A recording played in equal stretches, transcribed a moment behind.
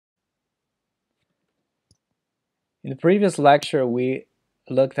In the previous lecture, we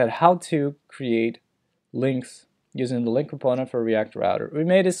looked at how to create links using the link component for React Router. We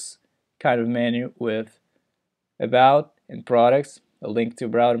made this kind of menu with about and products, a link to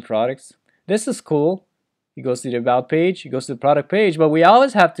about and products. This is cool. It goes to the about page, it goes to the product page, but we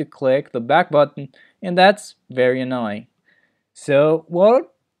always have to click the back button, and that's very annoying. So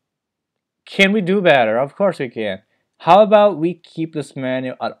what can we do better? Of course we can. How about we keep this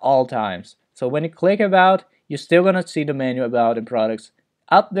menu at all times? So when you click about, you're still gonna see the menu about and products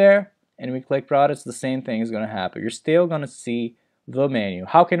up there, and we click products, the same thing is gonna happen. You're still gonna see the menu.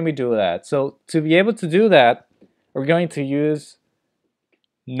 How can we do that? So to be able to do that, we're going to use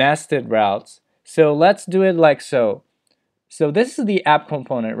nested routes. So let's do it like so. So this is the app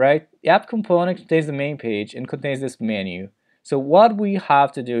component, right? The app component contains the main page and contains this menu. So what we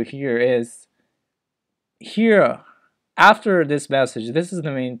have to do here is, here, after this message, this is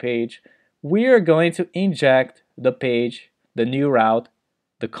the main page, we are going to inject the page, the new route,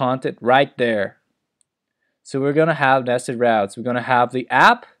 the content right there. So we're going to have nested routes. We're going to have the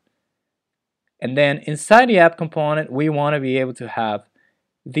app, and then inside the app component, we want to be able to have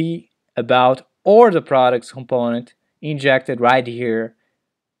the about or the products component injected right here.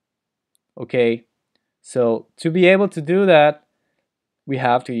 Okay, so to be able to do that, we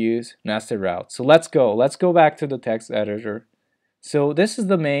have to use nested routes. So let's go back to the text editor. So this is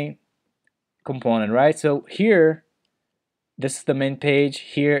the main component, right? So here, this is the main page.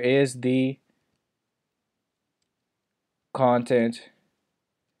 Here is the content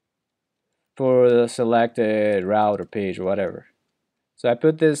for the selected route or page or whatever. So I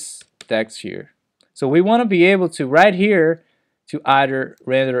put this text here. So we want to be able to right here to either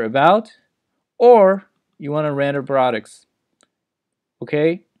render about or you want to render products.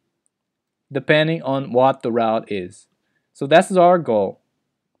 Okay, depending on what the route is. So that's our goal.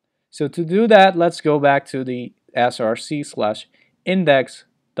 So to do that, let's go back to the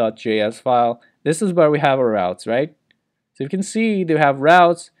src/index.js file. This is where we have our routes, right? So you can see they have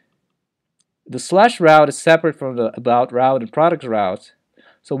routes. The slash route is separate from the about route and product route.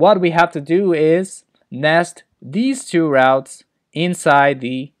 So what we have to do is nest these two routes inside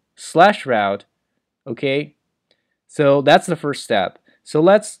the slash route. Okay, so that's the first step. So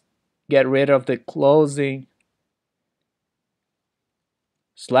let's get rid of the closing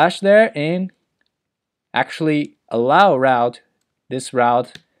slash there and actually allow route, this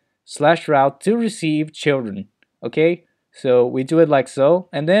route, slash route to receive children. Okay, so we do it like so,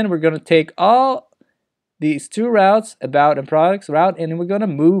 and then we're going to take all these two routes, about and products route, and we're going to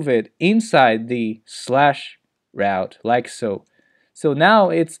move it inside the slash route like so. So now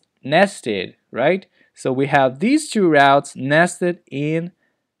it's nested, right? So we have these two routes nested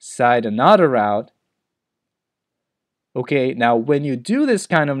inside another route. Okay, now when you do this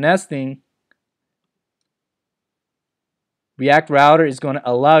kind of nesting, React Router is going to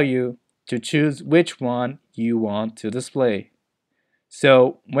allow you to choose which one you want to display.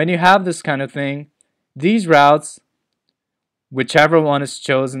 So when you have this kind of thing, these routes, whichever one is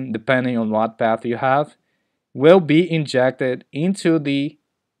chosen depending on what path you have, will be injected into the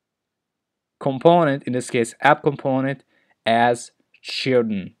component, in this case app component, as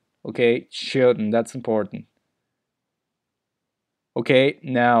children. Okay, children, that's important. Okay,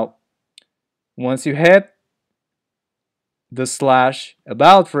 now once you hit the slash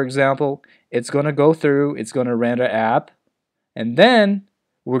about, for example, it's going to go through, it's going to render app, and then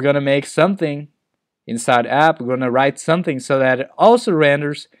we're going to make something inside app. We're going to write something so that it also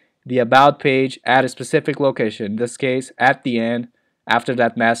renders the about page at a specific location. In this case, at the end, after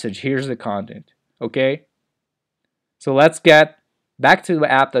that message, here's the content. Okay, so let's get back to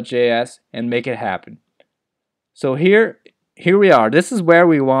the app.js and make it happen. So here we are. This is where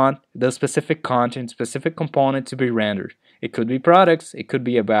we want the specific content, specific component to be rendered. It could be products, it could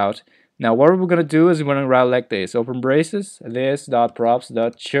be about. Now what we're going to do is we're going to write like this: open braces,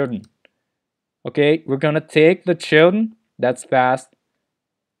 this.props.children. Okay, we're going to take the children that's passed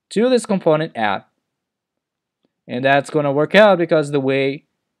to this component app. And that's going to work out because the way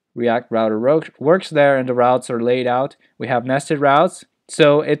React Router works there and the routes are laid out, we have nested routes.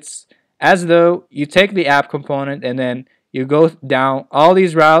 So it's as though you take the app component and then you go down all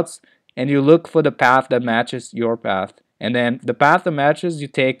these routes and you look for the path that matches your path. And then the path that matches, you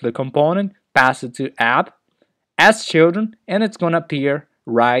take the component, pass it to app as children, and it's going to appear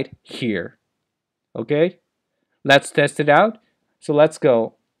right here. Okay, let's test it out. So let's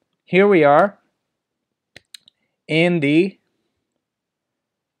go. Here we are in the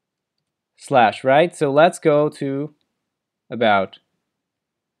slash, right? So let's go to about.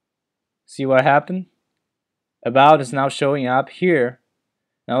 See what happened? About is now showing up here.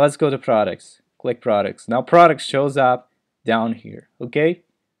 Now let's go to products. click products. Now products shows up down here, okay?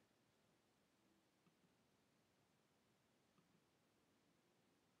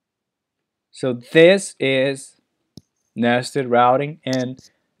 So this is nested routing, and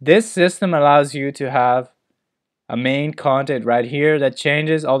this system allows you to have a main content right here that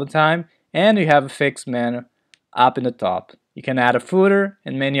changes all the time, and you have a fixed menu up in the top. You can add a footer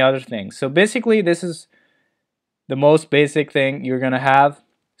and many other things. So basically this is the most basic thing you're gonna have.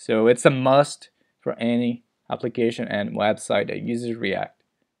 So it's a must for any application and website that uses React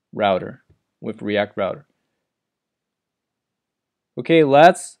Router with React Router. Okay,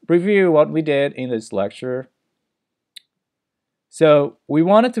 let's review what we did in this lecture. So we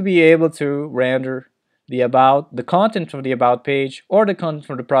wanted to be able to render the content from the about page or the content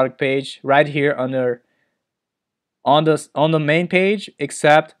from the product page right here on the main page,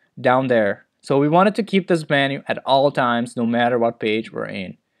 except down there. So we wanted to keep this menu at all times, no matter what page we're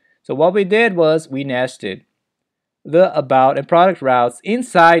in. So what we did was we nested the about and product routes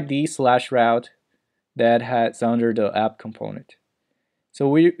inside the /route that has under the app component. So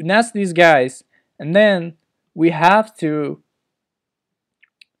we nest these guys, and then we have to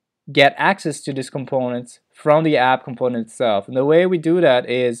get access to these components from the app component itself. And the way we do that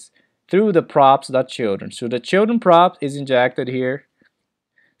is through the props.children. So the children prop is injected here.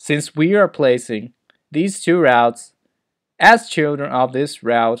 Since we are placing these two routes as children of this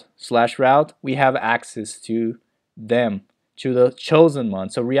route /route, we have access to them, to the chosen one.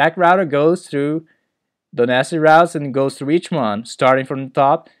 So React Router goes through the nested routes and goes through each one, starting from the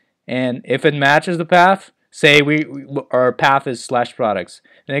top. And if it matches the path, say our path is /products,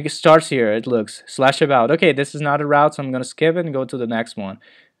 then it starts here. It looks /about. Okay, this is not a route, so I'm going to skip it and go to the next one.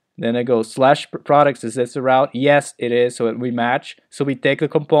 Then it goes /products. Is this a route? Yes, it is. So we match. So we take the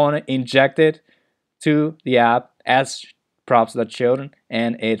component, inject it to the app as props.children,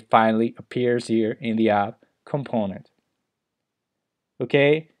 and it finally appears here in the app component.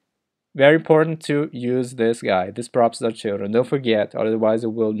 Okay, very important to use this guy, this props.children. Don't forget, otherwise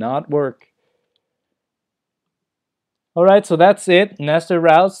it will not work. Alright, so that's it. Nested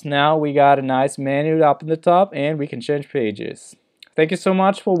routes. Now we got a nice menu up in the top, and we can change pages. Thank you so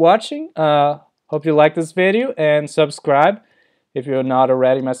much for watching. Hope you like this video, and subscribe if you're not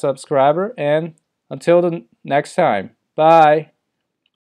already my subscriber. And until the next time, bye.